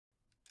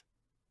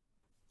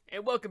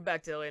And welcome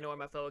back to Noire,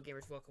 my fellow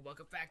gamers. Welcome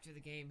back to the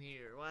game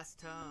here. Last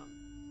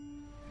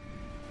time.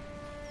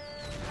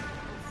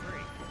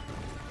 Free.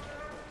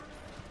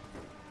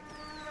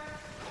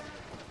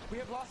 We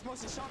have lost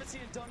most of Shaughnessy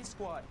and Dunn's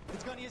squad.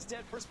 The Gunny is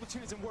dead, first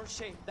platoon is in worse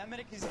shape. That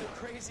medic is either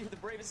crazy or the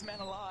bravest man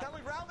alive. Can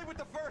we rally with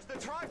the first and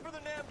try for the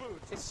Nambus?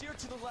 It's sheer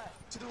to the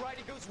left. To the right,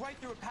 it goes right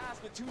through a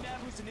pass with two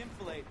Nambus and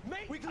Enfilade.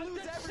 Mate, we can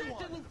lose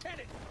everyone.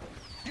 Lieutenant!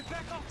 Get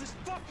back off this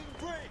fucking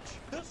bridge!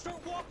 They'll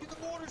start walking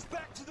the mortars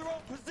back to their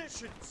own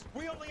positions!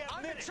 We only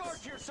have minutes! I'm in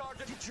charge here,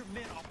 Sergeant! Get your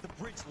men off the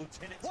bridge,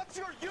 Lieutenant! What's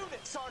your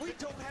unit, Sergeant? We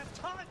don't have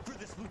time for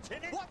this,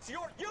 Lieutenant! What's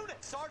your unit,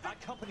 Sergeant? I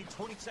company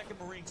 22nd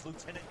Marines,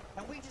 Lieutenant,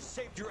 and we just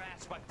saved your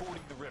ass by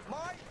fording the river.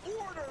 My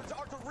orders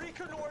are to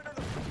reconnoiter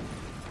the...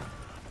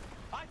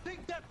 I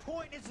think that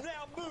point is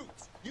now moot!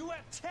 You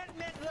have 10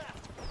 men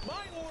left!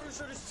 My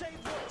orders are to save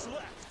what's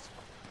left!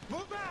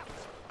 Move out!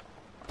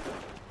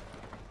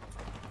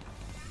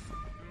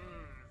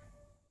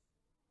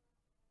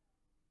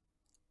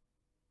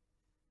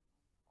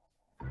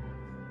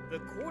 The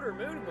Quarter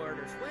Moon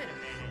Martyrs. Wait a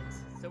minute.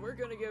 So we're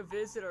gonna go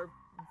visit our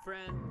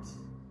friend.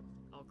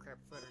 Oh crap!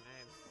 I forgot her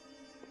name.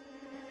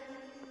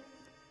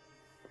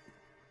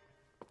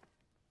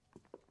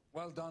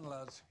 Well done,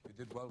 lads. You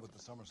did well with the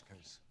Summers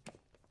case.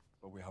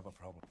 But we have a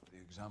problem. The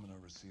examiner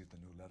received a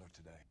new letter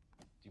today.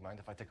 Do you mind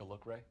if I take a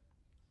look, Ray?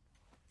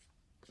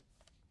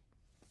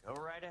 Go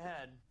right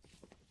ahead.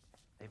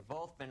 They've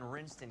both been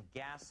rinsed in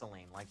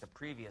gasoline like the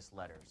previous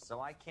letters, so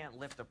I can't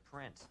lift a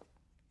print.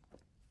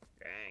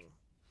 Dang.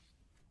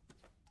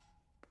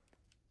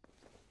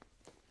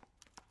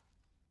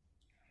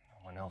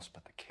 No one else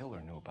but the killer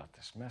knew about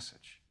this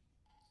message.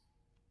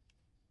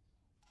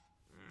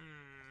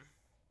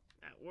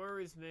 That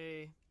worries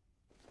me.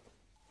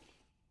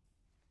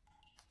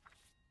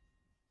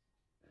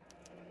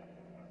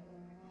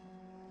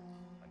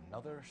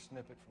 Another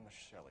snippet from the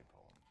Shelley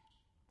poem.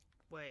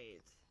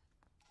 Wait.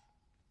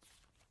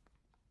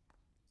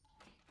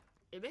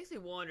 It makes me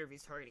wonder if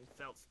he's targeting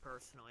Phelps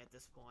personally at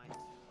this point.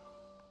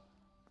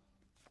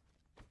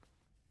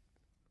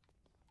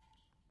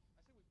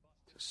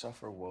 To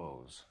suffer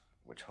woes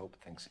which hope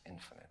thinks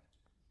infinite,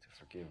 to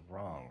forgive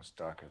wrongs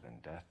darker than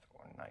death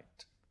or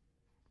night.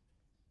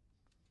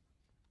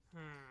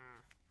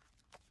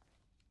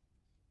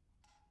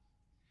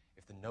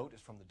 If the note is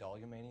from the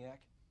Dahlia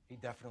maniac, he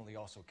definitely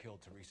also killed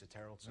Teresa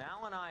Terrellson.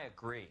 Mal and I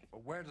agree.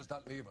 But where does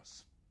that leave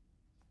us?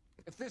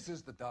 If this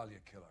is the Dahlia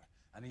killer,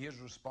 and he is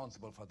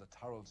responsible for the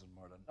Tarrelson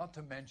murder, not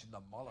to mention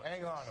the Moloch...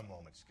 Hang on a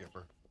moment,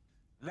 Skipper.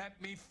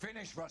 Let me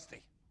finish,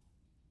 Rusty.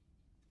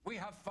 We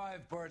have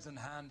 5 birds in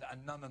hand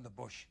and none in the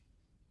bush.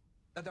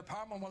 The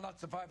department will not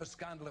survive a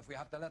scandal if we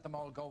have to let them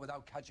all go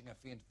without catching a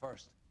fiend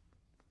first.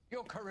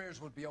 Your careers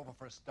will be over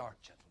for a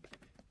start, gentlemen.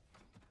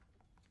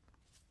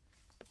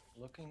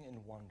 Looking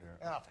in wonder...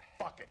 Ah,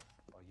 fuck it.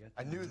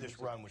 I knew this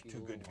run was too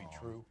good to be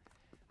true.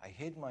 I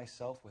hid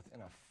myself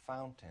within a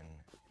fountain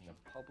in the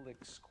public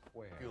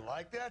square. You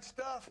like that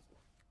stuff?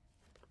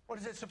 What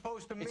is it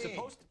supposed to mean? It's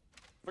supposed to...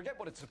 Forget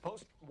what it's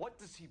supposed... What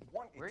does he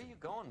want? Where are you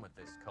going with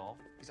this, Cole?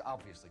 He's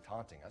obviously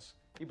taunting us.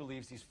 He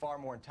believes he's far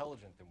more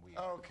intelligent than we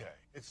are. Okay,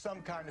 it's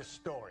some kind of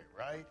story,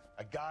 right?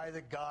 A guy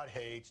that God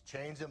hates,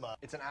 chains him up.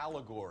 It's an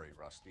allegory,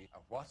 Rusty. A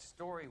what?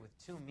 Story with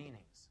 2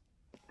 meanings.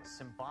 A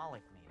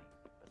symbolic meaning.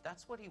 But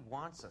that's what he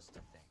wants us to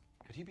think.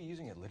 Could he be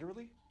using it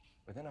literally?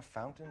 Within a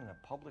fountain in a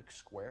public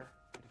square?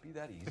 Could it be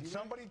that easy? Could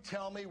somebody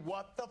tell me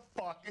what the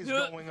fuck is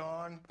going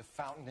on? The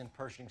fountain in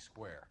Pershing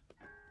Square.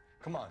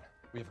 Come on,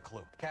 we have a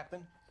clue.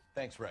 Captain,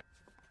 thanks, Ray.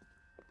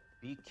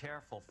 Be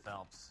careful,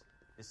 Phelps.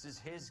 This is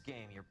his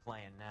game you're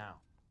playing now.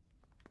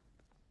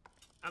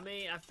 I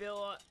mean, I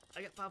feel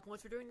I got 5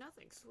 points for doing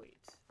nothing. Sweet.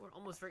 We're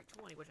almost rate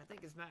 20, which I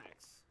think is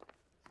max.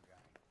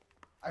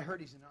 I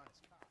heard he's an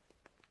honest cop.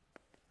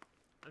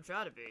 I'm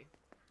trying to be.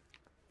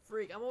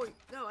 Freak, I'm always...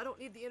 No, I don't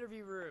need the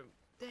interview room.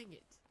 Dang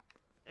it.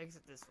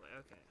 Exit this way,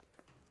 okay.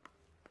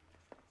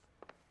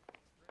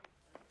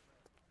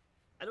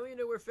 I don't even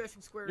know where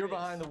Pershing Square is. You're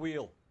behind the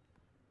wheel.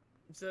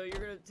 So you're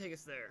gonna take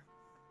us there.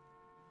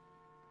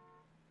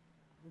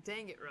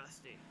 Dang it,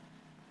 Rusty.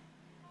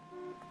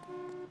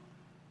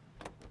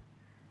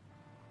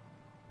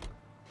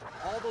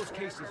 All those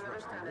cases,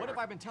 Rusty. What have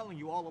I been telling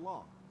you all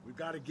along? We've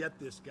got to get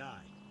this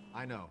guy.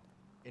 I know.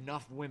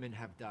 Enough women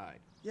have died.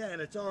 Yeah,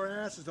 and it's our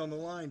asses on the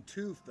line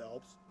too,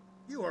 Phelps.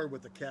 You heard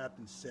what the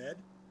captain said.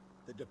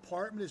 The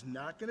department is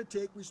not going to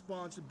take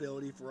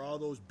responsibility for all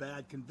those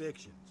bad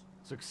convictions.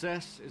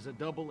 Success is a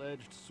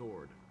double-edged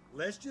sword.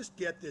 Let's just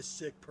get this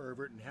sick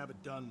pervert and have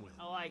it done with.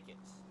 I like it.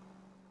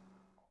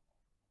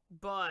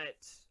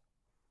 But...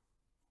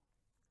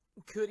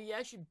 could he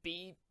actually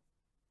be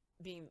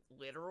being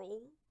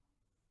literal?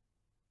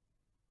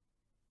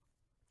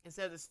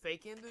 Instead of this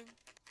fake ending?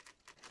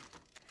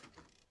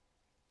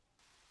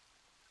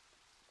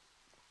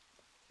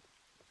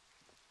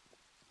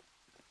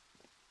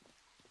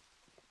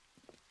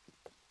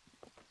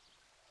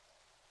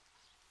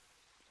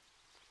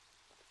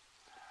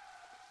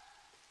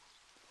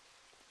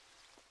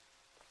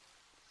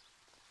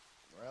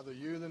 Rather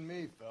you than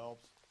me,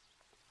 Phelps.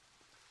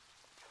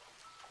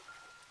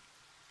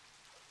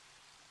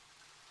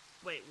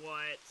 Wait,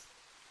 what?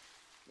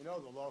 You know,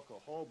 the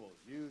local hobos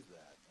use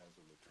that as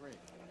a latrine.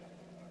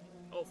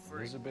 Oh,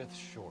 freak. Elizabeth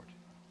Short.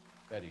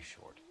 Betty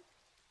Short.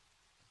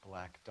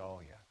 Black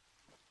Dahlia.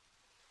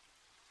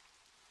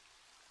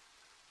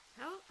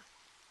 How?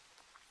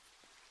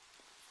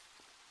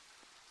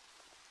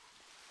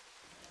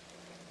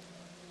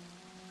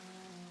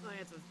 My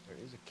answer. There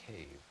is a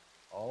cave,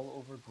 all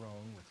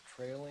overgrown with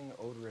trailing,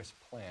 odorous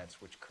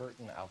plants which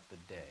curtain out the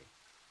day.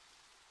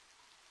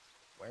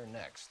 Where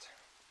next?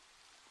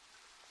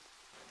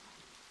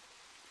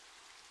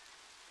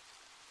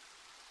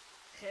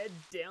 Head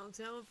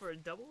downtown for a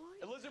double line?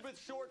 Elizabeth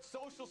Short's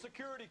social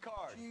security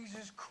card.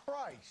 Jesus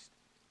Christ.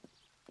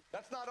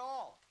 That's not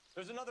all.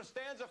 There's another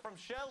stanza from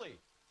Shelley.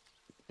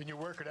 Can you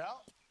work it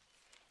out?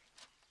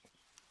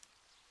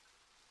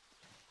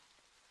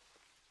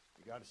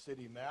 You got a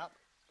city map?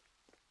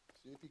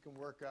 See if you can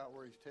work out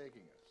where he's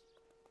taking us.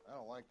 I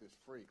don't like this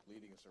freak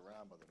leading us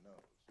around by the nose.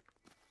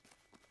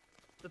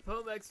 The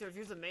poem excerpt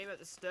used a main map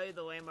to study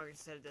the landmark and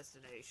set a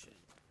destination.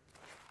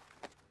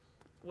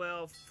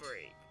 Well,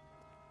 freak.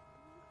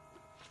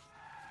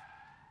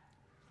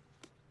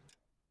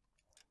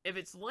 If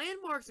it's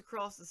landmarks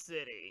across the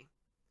city,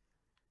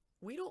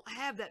 we don't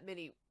have that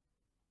many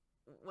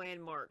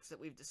landmarks that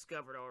we've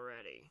discovered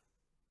already.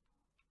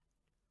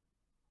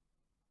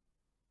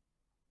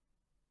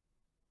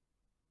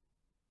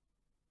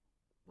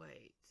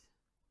 Wait.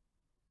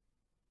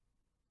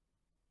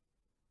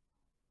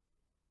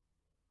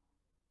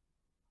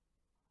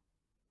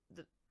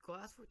 The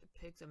glasswork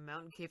depicts a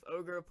mountain cave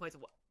ogre who plants a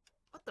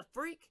what the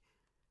freak?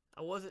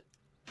 I wasn't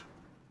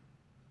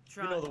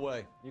trying. You know the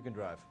way. You can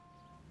drive.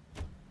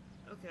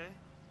 Okay.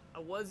 I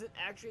wasn't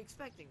actually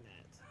expecting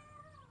that.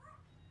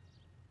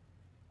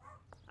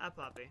 Hi,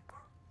 Poppy.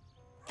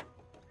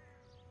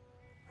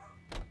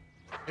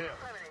 Him.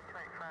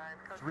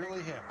 It's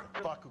really him,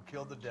 the fuck who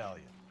killed the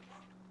Dahlia.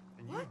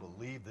 And you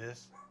believe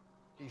this?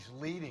 He's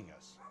leading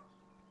us.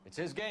 It's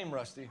his game,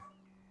 Rusty.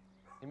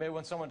 He may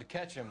want someone to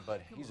catch him,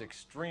 but he's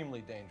extremely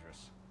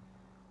dangerous.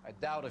 I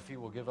doubt if he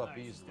will give up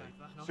easily.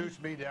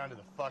 Suits me down to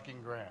the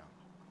fucking ground.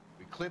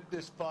 We clip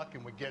this fuck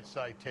and we get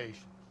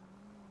citations.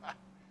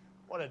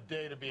 What a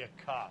day to be a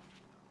cop.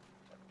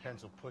 That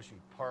pencil-pushing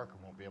Parker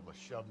won't be able to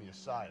shove me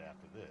aside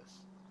after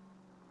this.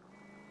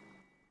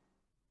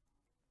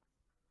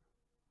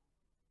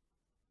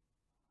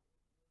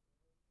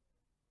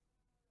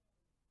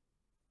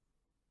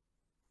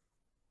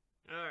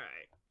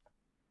 Alright.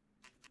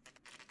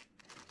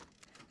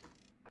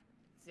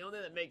 It's the only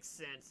thing that makes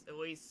sense, at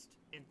least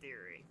in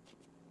theory.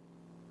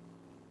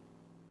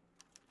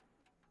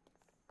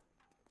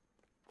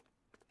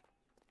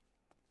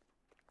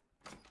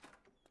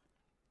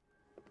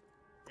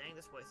 Dang,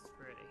 this place is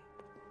pretty.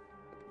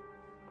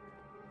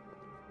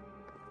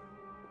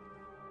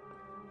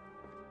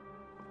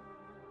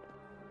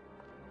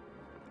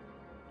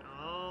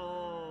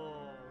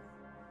 Oh.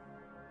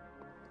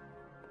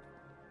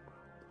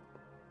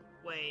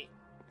 Wait.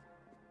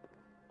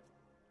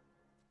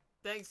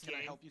 Thanks, Can game.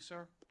 I help you,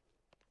 sir?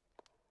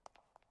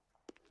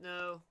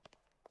 No.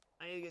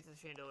 I need to get to the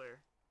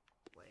chandelier.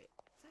 Wait,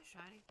 is that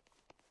shiny?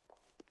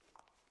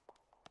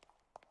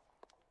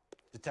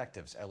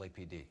 Detectives,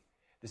 LAPD.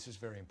 This is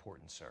very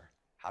important, sir.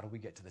 How do we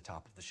get to the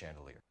top of the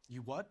chandelier?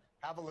 You what?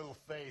 Have a little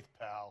faith,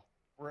 pal.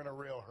 We're in a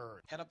real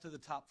hurry. Head up to the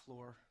top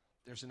floor.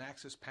 There's an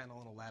access panel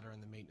and a ladder in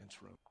the maintenance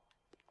room.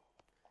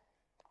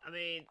 I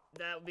mean,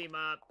 that would be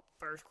my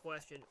first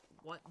question.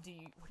 What do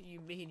you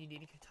mean you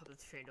need to get to the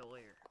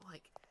chandelier?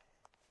 Like,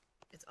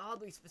 it's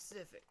oddly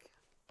specific.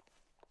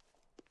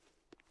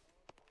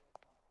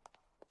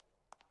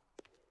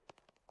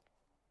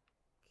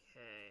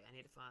 Okay, I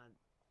need to find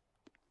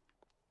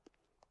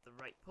the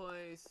right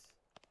place.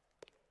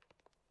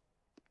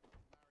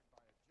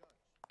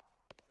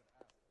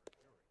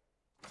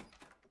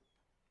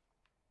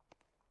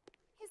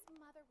 His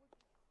mother would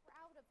be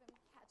proud of him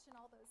catching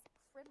all those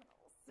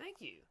criminals.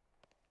 Thank you.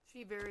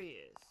 She very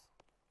is.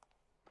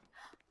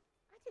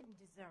 I didn't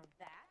deserve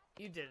that.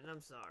 You didn't, I'm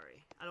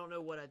sorry. I don't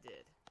know what I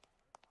did.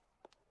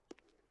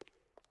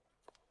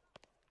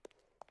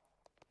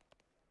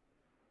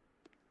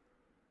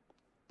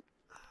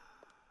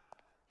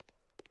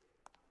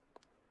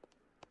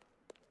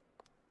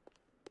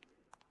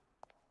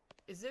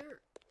 Is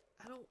there...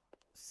 I don't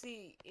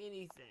see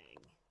anything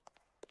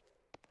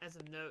as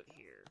a note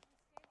here.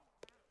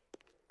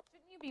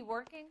 Shouldn't you be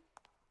working?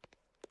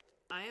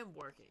 I am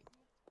working.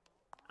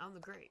 I'm the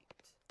great.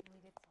 We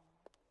did some.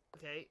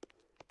 Okay.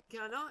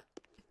 Can I not?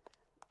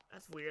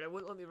 That's weird. I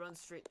wouldn't let me run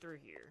straight through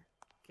here.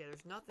 Okay,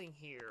 there's nothing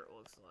here, it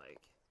looks like.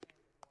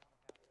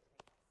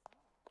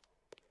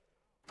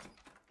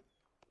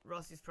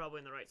 Rusty's probably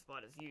in the right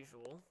spot as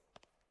usual.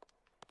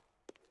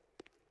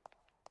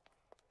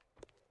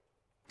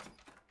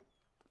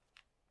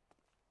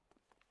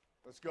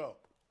 Let's go.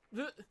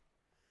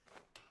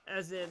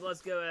 As in,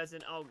 let's go, as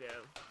in, I'll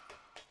go.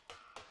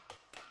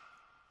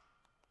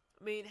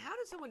 I mean, how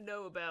does someone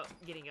know about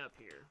getting up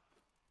here?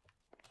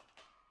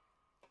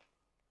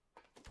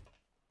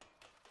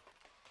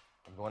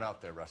 I'm going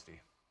out there, Rusty.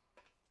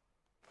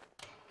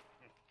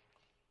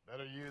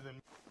 Better you than...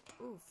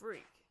 Ooh,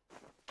 freak.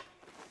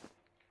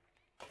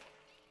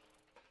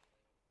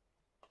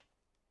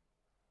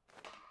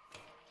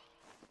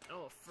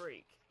 Oh,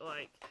 freak.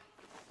 Like...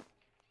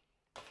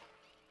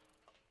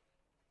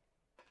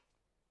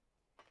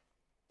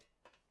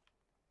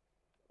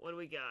 What do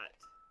we got?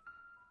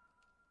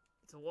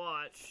 It's a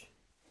watch.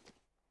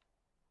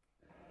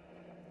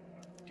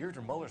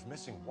 Deirdre Muller's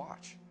missing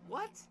watch.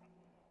 What?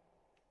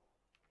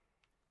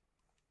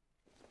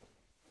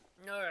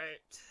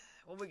 Alright.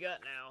 What we got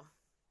now?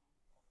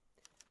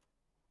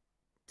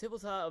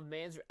 Temple's High of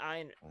Man's Eye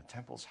and... The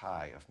temple's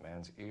high of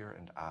man's ear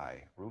and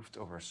eye, roofed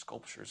over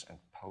sculptures and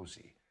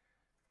poesy.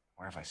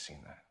 Where have I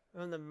seen that?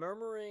 From the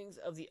murmurings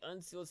of the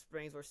unsealed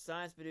springs where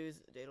science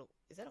produces...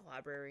 Is that a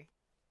library?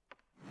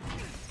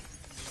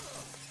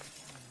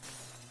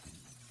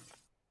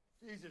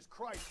 Jesus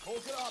Christ, Cole,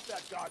 get off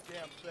that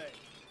goddamn thing.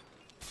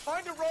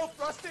 Find a rope,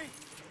 Rusty!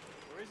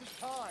 There isn't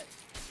time.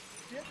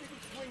 See if you can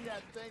swing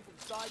that thing from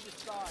side to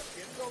side.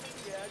 Get it over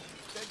the edge,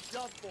 then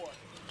jump for it.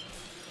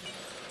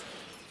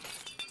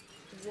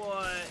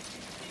 What?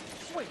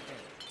 Swing it!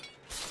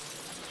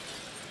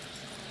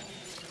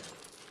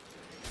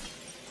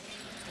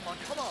 Come on,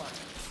 come on!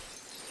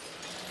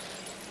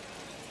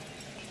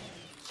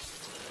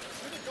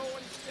 Gonna go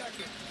any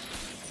second.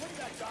 Swing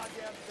that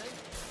goddamn thing.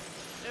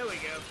 There we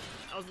go.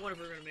 I was wondering if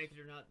we were going to make it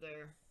or not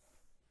there.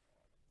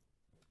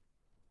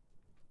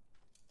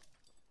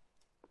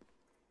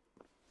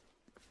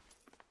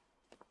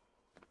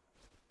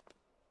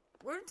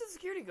 Where's the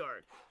security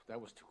guard? That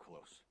was too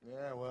close.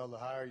 Yeah, well, the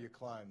higher you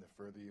climb, the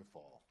further you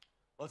fall.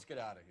 Let's get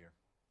out of here.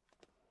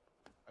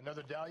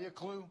 Another Dahlia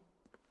clue?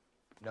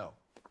 No.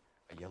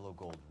 A yellow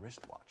gold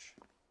wristwatch.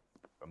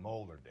 The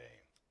Molder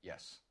dame.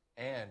 Yes.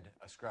 And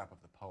a scrap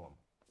of the poem.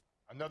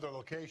 Another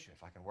location.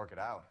 If I can work it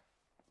out.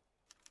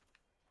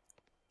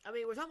 I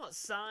mean, we're talking about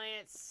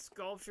science,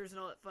 sculptures, and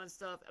all that fun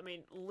stuff. I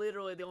mean,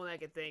 literally the only thing I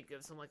could think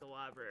of is something like a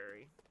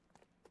library.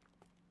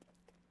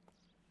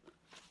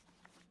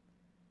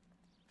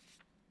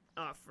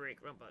 Oh,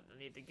 freak. Wrong button. I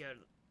need to go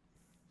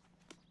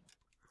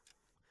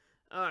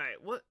to...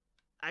 Alright, what...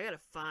 I gotta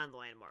find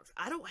landmarks.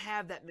 I don't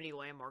have that many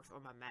landmarks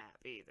on my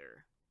map,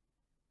 either.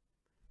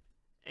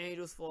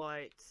 Angel's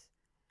Flight.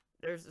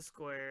 There's the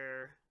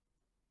square.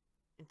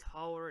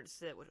 Intolerant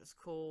set, which was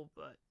cool,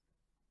 but...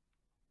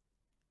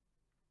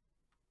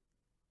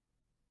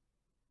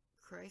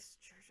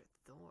 Christ Church of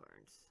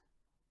Thorns.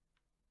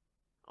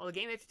 Oh, the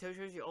game actually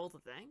shows you all the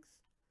things?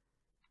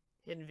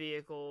 Hidden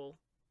vehicle.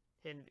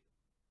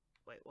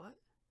 Wait, what?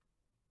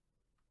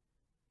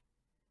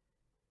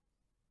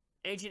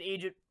 Ancient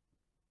Egypt.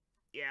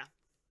 Yeah.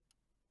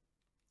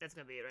 That's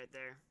gonna be it right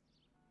there.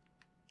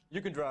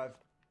 You can drive.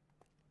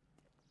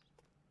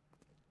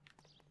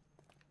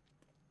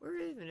 Where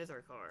even is our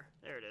car?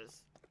 There it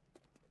is.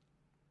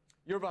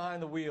 You're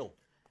behind the wheel.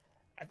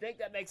 I think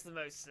that makes the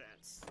most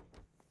sense.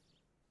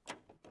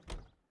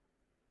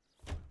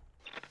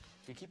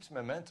 He keeps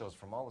mementos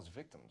from all his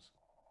victims.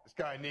 This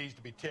guy needs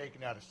to be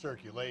taken out of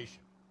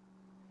circulation.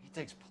 He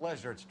takes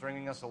pleasure at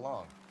stringing us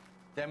along,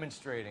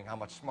 demonstrating how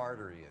much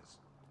smarter he is.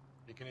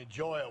 You can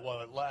enjoy it while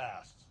it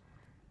lasts.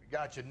 We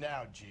got you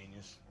now,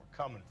 genius. We're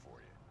coming for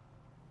you.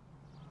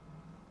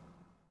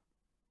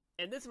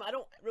 And this one, I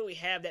don't really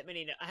have that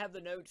many. I have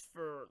the notes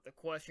for the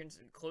questions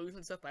and clues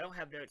and stuff, but I don't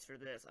have notes for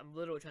this. I'm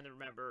literally trying to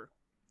remember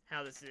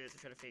how this is and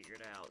trying to figure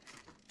it out.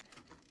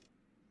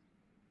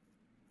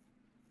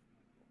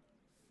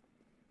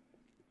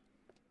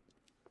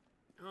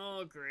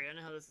 Oh, great. I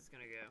know how this is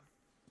going to go.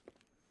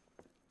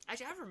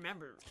 Actually, I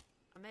remember.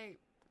 I may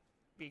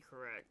be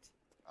correct.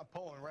 I'm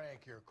pulling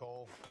rank here,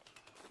 Cole.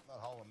 I'm not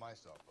hauling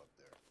myself up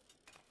there.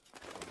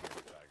 Come here,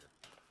 Tiger.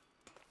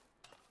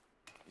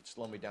 You'd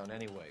slow me down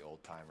anyway,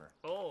 old-timer.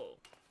 Oh.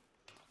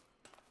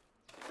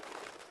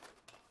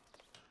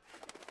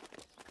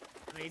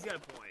 I mean, he's got a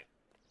point.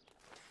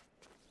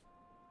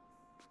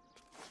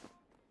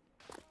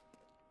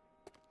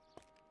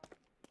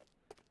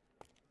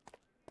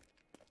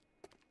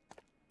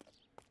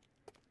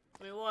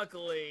 I mean,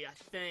 luckily, I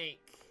think...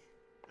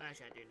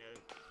 Actually, I do know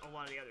a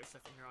lot of the other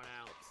stuff from here on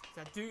out.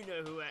 So I do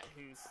know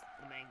who's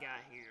the main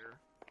guy here.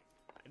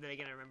 And then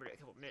again, I remembered it a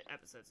couple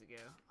episodes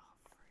ago. Oh,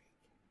 freak.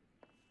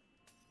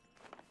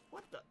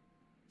 What the...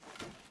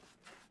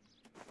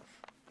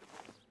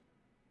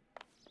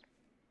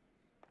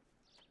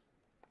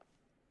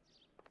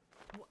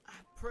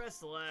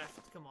 Press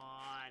left. Come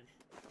on.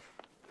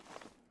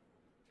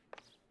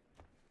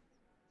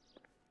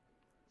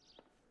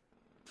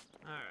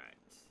 Alright.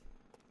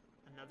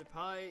 Another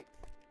pipe.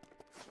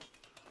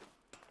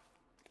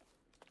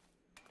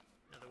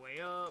 Another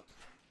way up.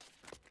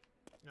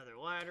 Another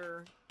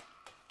ladder.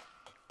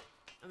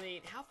 I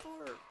mean, how far...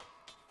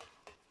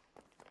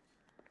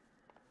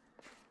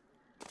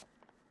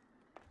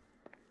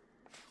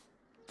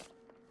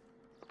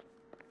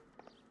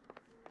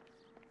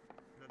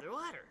 Another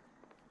ladder.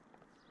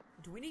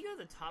 Do we need to go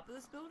to the top of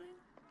this building?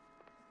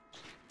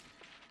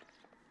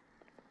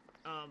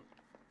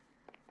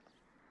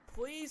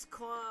 Please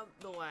climb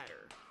the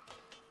ladder.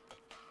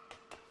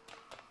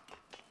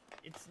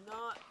 It's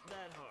not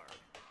that hard.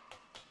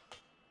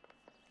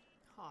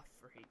 Oh,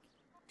 freak.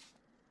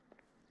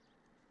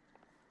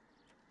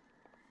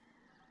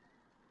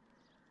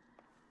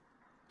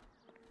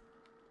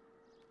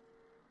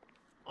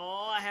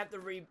 Oh, I have to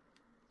rebalance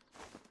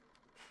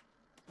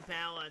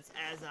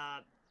as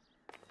I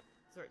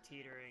start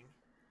teetering.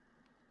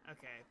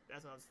 Okay,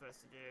 that's what I'm supposed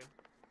to do.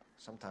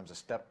 Sometimes a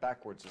step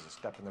backwards is a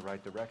step in the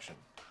right direction.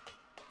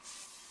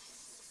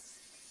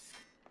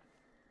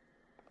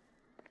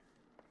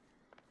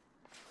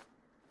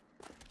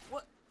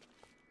 What?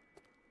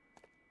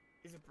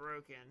 These are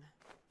broken.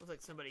 Looks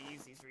like somebody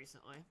used these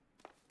recently.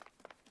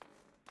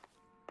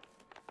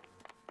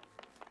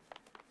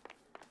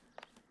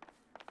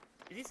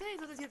 Did he say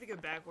sometimes you have to go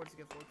backwards to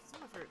go forward? It's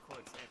one of my favorite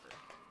quotes ever.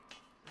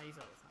 I use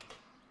it all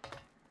the time.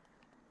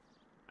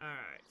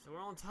 Alright, so we're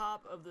on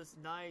top of this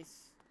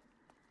nice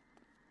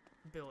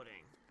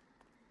building.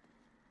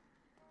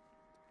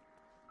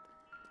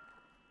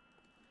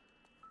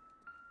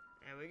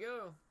 There we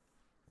go.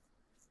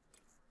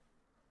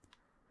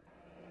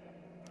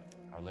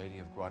 Our Lady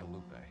of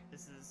Guadalupe.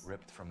 This is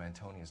ripped from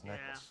Antonia's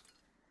necklace.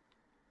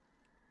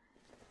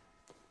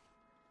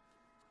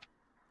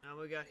 Now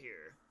we got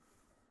here.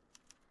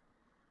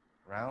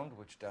 Round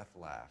which death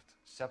laughed,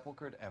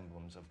 sepulchred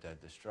emblems of dead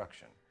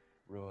destruction,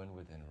 ruin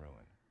within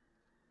ruin.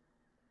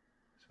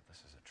 So this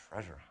is a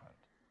treasure hunt.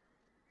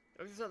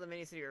 Oceans of the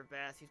many city are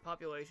vast, whose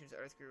populations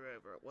earth grew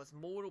over. Was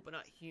mortal but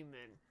not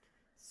human.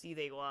 See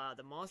they lie,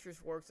 the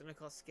monstrous works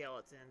uncalled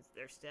skeletons,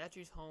 their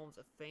statues homes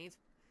of faint,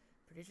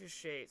 prodigious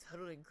shapes,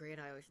 huddled in great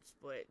annihilation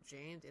split,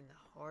 jammed in the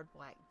hard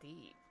black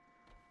deep.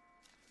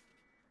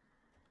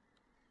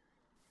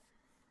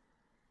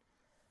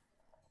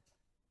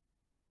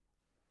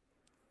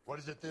 What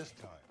is it this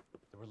time?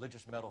 The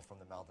religious medal from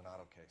the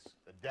Maldonado case.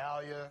 The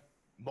Dahlia,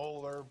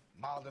 Moeller,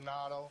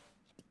 Maldonado.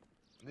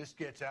 When this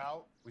gets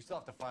out, We still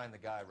have to find the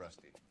guy,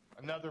 Rusty.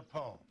 another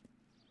poem.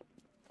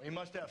 Well, you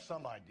must have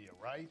some idea,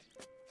 right?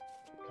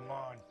 Come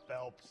on,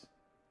 Phelps.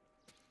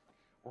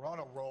 We're on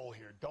a roll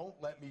here. Don't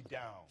let me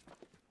down.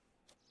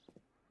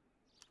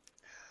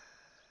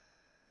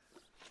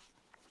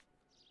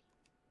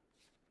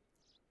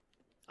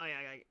 Oh yeah,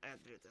 I have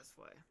to do it this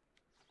way.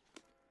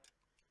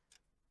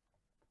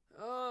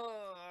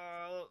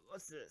 Oh,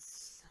 what's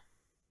this?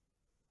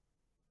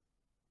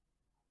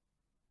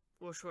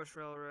 Well, Shorts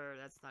Railroad,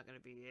 that's not going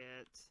to be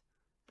it.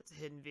 That's a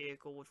hidden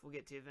vehicle, which we'll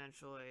get to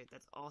eventually.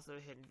 That's also a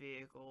hidden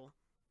vehicle.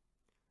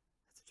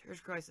 That's a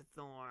Church Christ of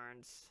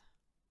Thorns.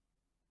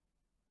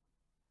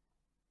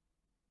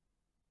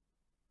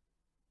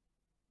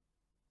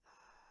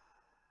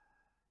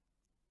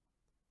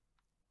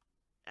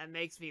 That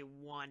makes me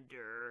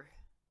wonder.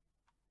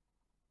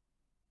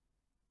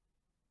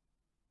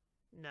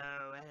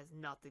 No, it has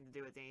nothing to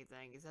do with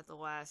anything. Is that the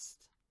last?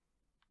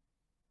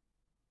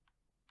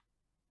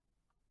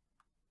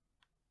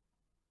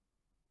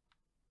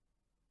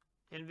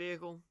 Hidden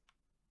vehicle?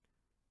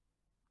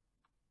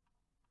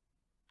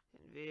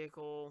 Hidden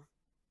vehicle.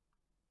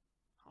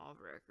 Hall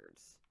of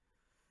records.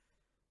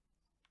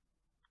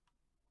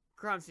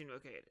 Crime scene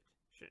located.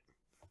 Shit.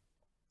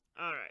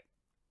 Alright.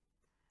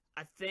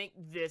 I think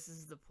this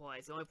is the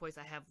place. The only place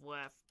I have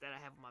left that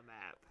I have on my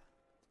map.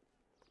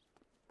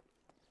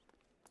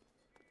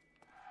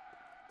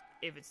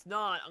 If it's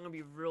not, I'm gonna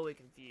be really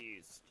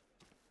confused.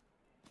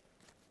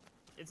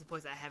 It's a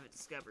place I haven't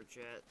discovered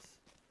yet.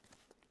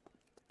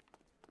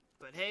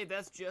 But hey,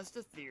 that's just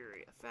a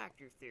theory. A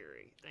factor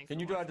theory. Thanks. Can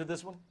you drive to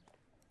this one?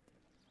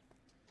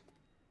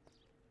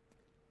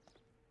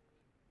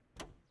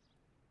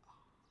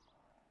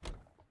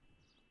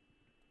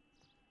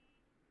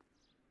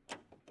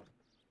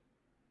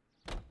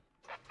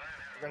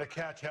 We're gonna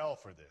catch hell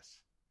for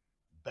this.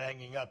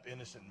 Banging up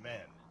innocent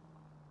men.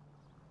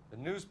 The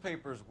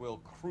newspapers will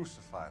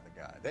crucify the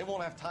guy. They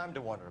won't have time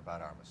to wonder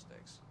about our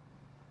mistakes.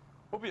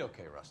 We'll be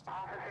okay, Rusty.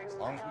 As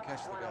long as we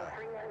catch the guy.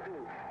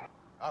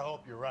 I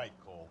hope you're right,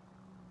 Cole.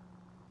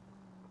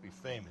 We'll be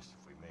famous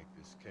if we make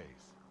this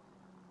case.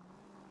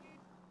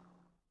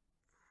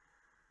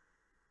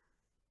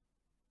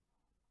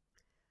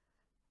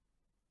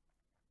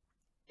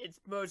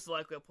 It's most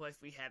likely a place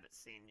we haven't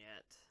seen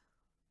yet.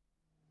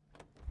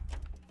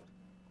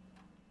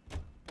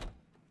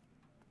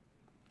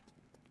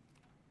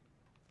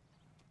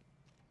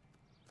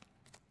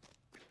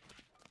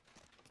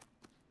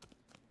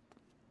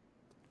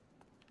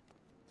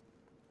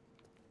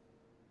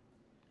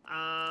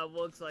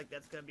 Looks like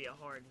that's gonna be a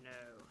hard no.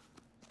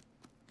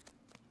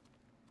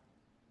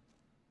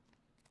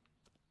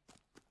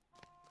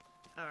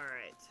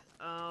 Alright,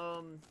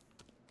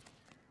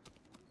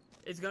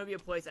 it's gonna be a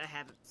place I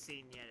haven't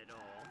seen yet at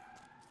all.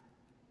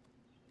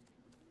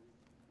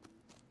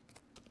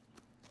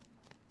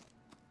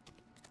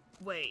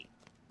 Wait,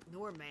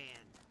 Norman.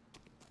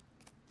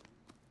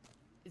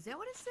 Is that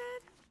what it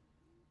said?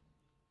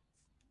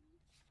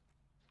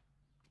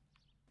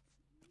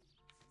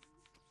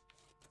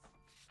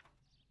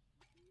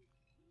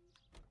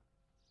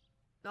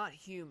 Not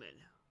human.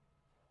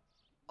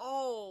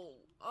 Oh,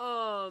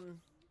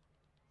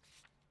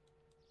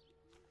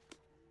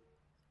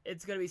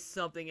 It's gonna be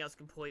something else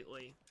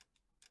completely.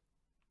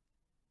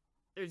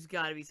 There's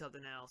gotta be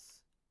something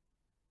else.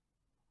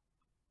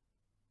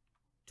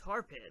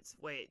 Tar pits.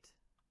 Wait.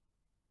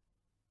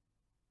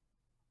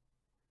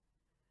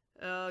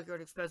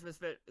 Guarding specimens,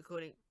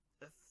 including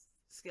a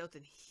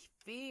skeleton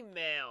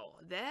female.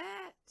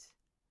 That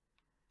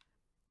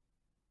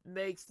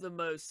makes the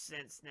most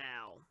sense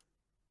now.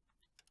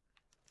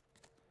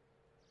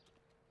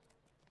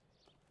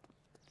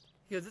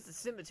 Because it's a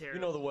cemetery.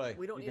 You know the way.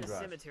 We don't You need can a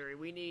drive. cemetery.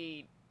 We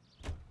need...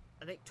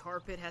 I think tar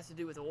pit has to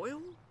do with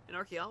oil? And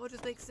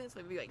archaeologist makes sense.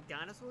 Maybe like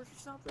dinosaurs or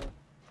something?